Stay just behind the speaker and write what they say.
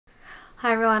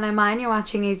Hi everyone, I'm Mine. You're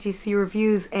watching AGC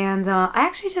Reviews, and I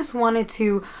actually just wanted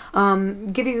to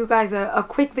give you guys a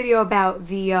quick video about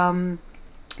the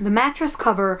mattress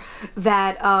cover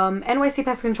that NYC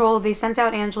Pest Control, they sent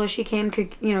out Angela. She came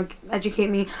to, educate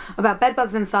me about bed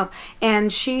bugs and stuff,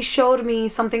 and she showed me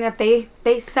something that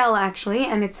they sell actually,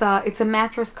 and it's a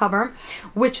mattress cover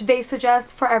which they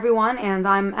suggest for everyone, and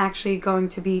I'm actually going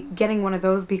to be getting one of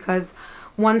those because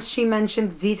once she mentioned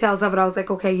the details of it, I was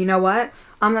like, okay, you know what?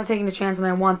 I'm not taking a chance and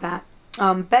I want that.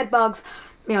 Bed bugs,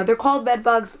 they're called bed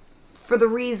bugs for the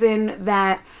reason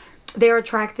that they're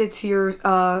attracted to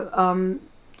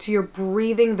your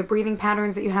breathing, the breathing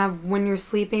patterns that you have when you're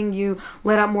sleeping. You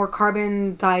let out more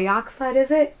carbon dioxide,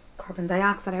 is it? Carbon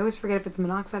dioxide. I always forget if it's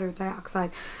monoxide or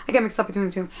dioxide. I get mixed up between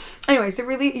the two. Anyway, so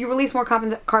you release more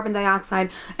carbon dioxide,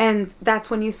 and that's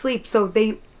when you sleep. So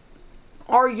they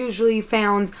are usually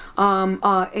found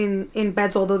in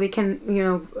beds, although they can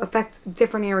affect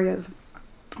different areas.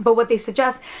 But what they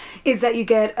suggest is that you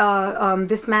get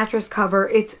this mattress cover.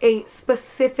 It's a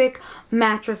specific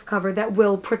mattress cover that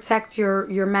will protect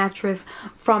your mattress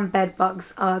from bed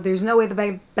bugs. There's no way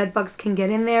the bed bugs can get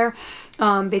in there.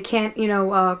 They can't,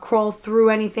 crawl through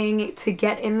anything to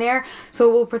get in there. So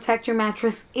it will protect your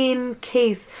mattress in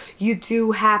case you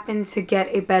do happen to get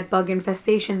a bed bug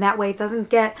infestation. That way it doesn't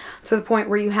get to the point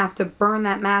where you have to burn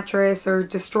that mattress or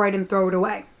destroy it and throw it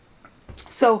away.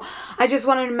 So I just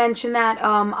wanted to mention that.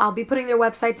 I'll be putting their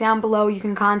website down below. You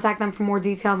can contact them for more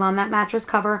details on that mattress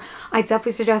cover. I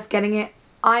definitely suggest getting it.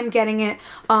 I'm getting it,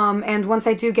 and once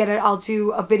I do get it, I'll do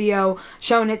a video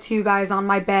showing it to you guys on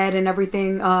my bed and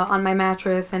everything, on my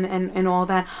mattress and all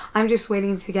that. I'm just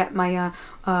waiting to get my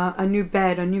a new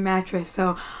bed, a new mattress,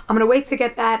 so I'm gonna wait to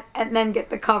get that and then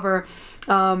get the cover.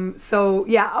 So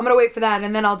yeah, I'm gonna wait for that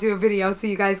and then I'll do a video so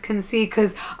you guys can see,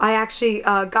 because I actually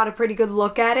got a pretty good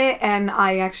look at it and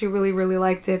I actually really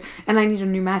liked it, and I need a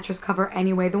new mattress cover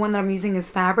anyway. The one that I'm using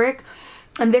is fabric,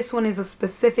 and this one is a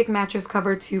specific mattress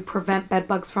cover to prevent bed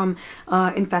bugs from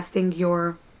infesting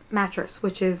your mattress,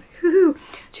 which is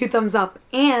 2 thumbs up.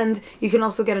 And you can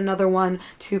also get another one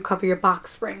to cover your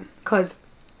box spring, because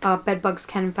bed bugs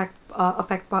can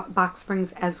affect box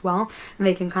springs as well, and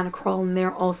they can kind of crawl in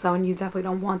there also, and you definitely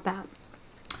don't want that.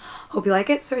 Hope you like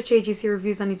it. Search AGC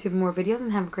Reviews on YouTube for more videos,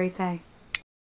 and have a great day.